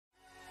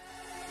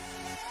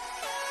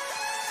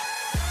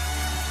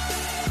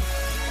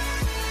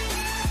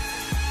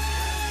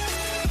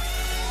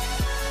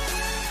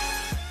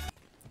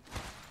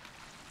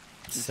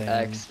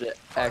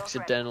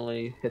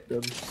accidentally hit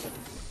them.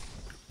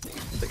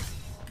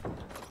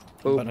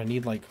 But I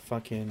need like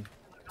fucking.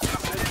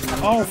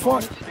 Oh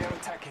fuck!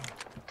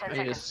 I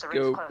need a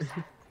scope.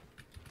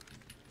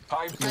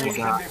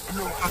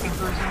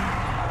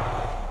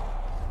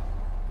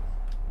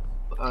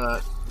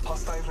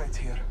 Hostile right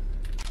here.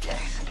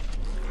 Yes.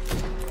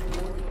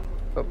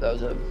 Oh,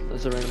 that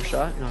was a random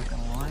shot. Not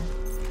gonna lie.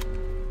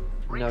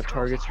 No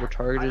targets were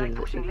targeted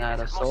in that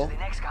assault.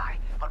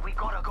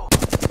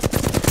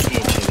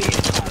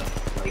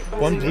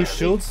 One blue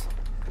shields.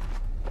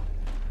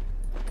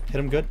 Hit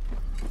him good.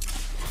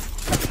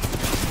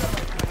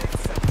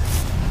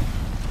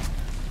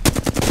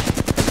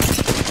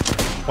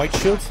 White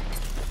shields.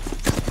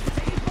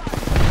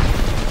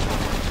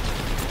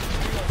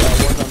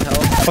 One's on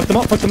health. Fuck them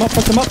up, fuck them up,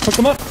 fuck them up, fuck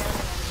them up.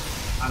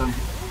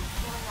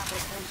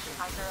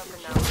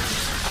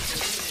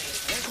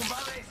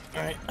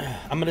 Alright,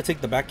 I'm gonna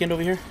take the back end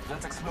over here.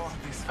 Let's explore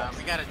this.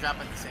 We gotta drop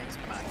at the same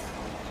spot.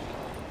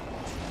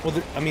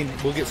 Well, I mean,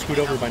 we'll get screwed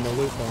over by no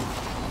loot though.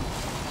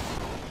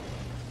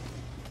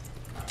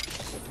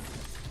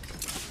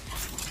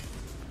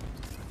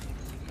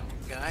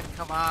 God,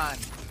 come on.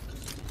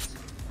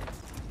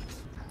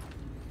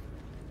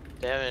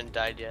 They haven't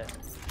died yet.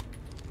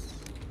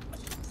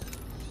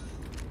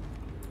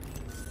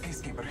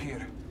 Peacekeeper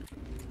here.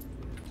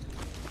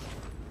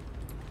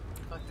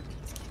 Fuck the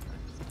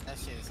peacekeeper. That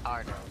shit is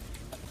hard, bro.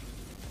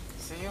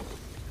 See you?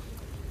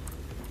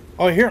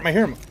 Oh, I hear him, I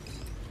hear him.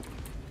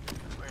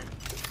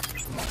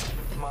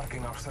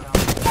 Marking our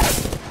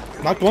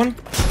surroundings. Knocked one.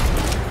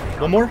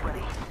 One more.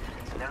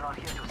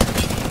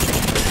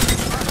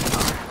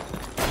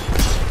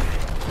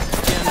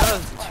 Yeah, that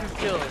was 2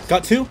 kills.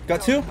 Got two,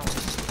 got two.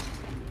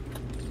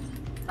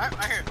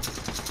 Right here.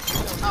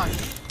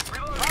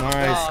 Oh,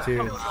 Nice,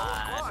 dude.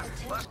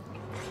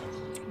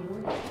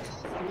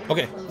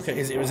 Okay, okay,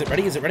 is it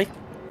ready? Is it ready?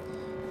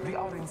 We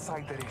are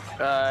inside the ring.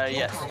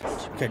 Yes.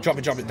 Okay, drop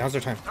it, drop it. Now's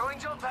our time. Throwing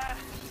jump pad.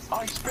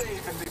 I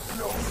bathe in the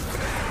flow.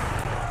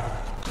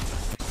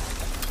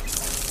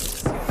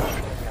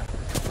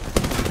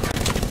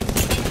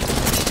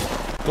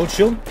 Gold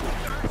shield.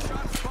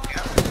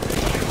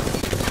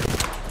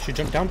 She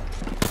jumped down. They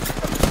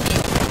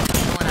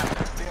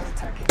are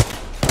attacking.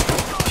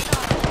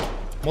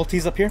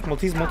 Multis up here.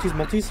 Multis, multis,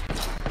 multis.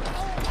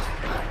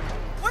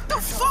 what the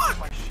fuck?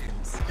 My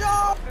shields.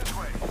 Yo!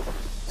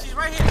 She's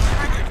right here. She's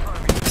right here.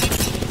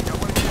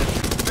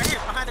 Right here,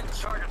 behind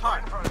the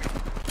part.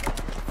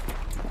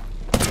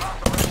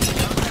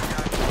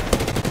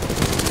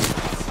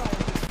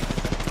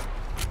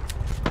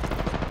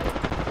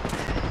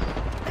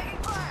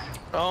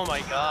 Oh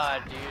my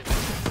god, dude.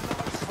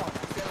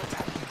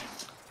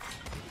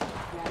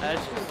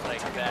 That's just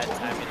like bad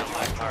timing on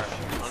my part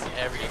on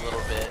every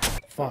little bit.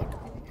 Fuck.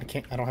 I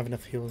can't. I don't have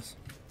enough heals.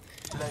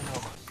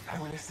 I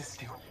will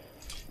assist you.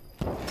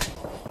 You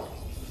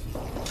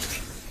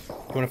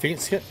want a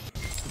Phoenix kit?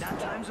 That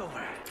time's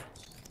over.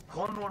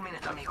 One more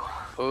minute, amigo.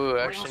 Ooh,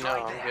 actually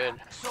no, I'm good.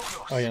 So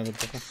close. Oh yeah, the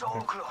purple. So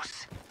Okay.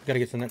 close. Gotta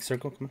get to the next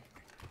circle. Come on.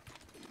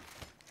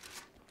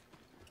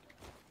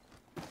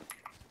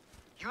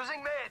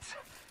 Using meds.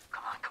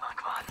 Come on, come on,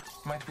 come on.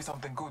 Might be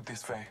something good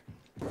this way.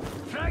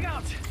 Frag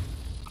out.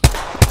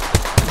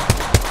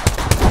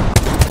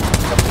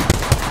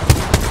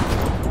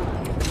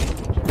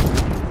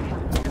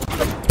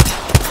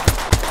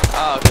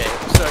 Oh, okay.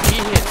 So he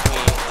hit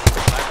me,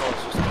 and my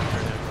bullets just went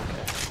through him.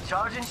 Okay.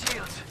 Charging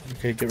shields.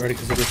 Okay, get ready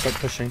because we're gonna start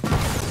pushing. Frag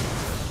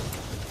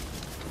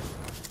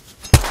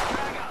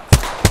out.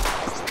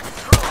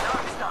 Throw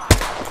dark star.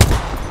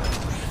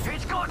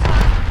 It's go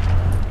time.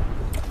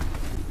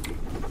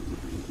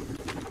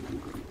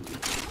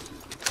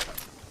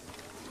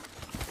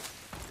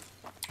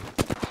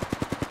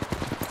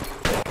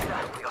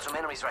 We got some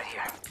enemies right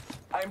here.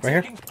 I'm Right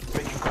here?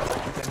 making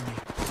contact with enemy.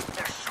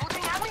 They're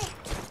shooting at me.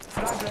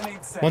 Frag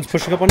grenade set. One's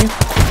pushing up on you.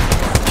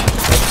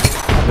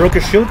 Broke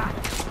his shield.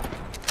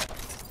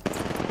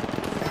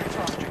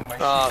 Recharging my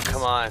Oh,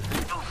 come on.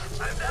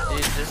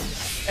 Dude,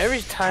 this,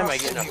 every time I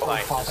get in a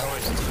fight, there's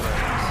always 2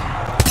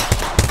 enemies.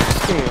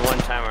 Just give me one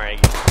time where I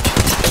get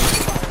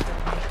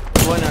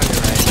 100.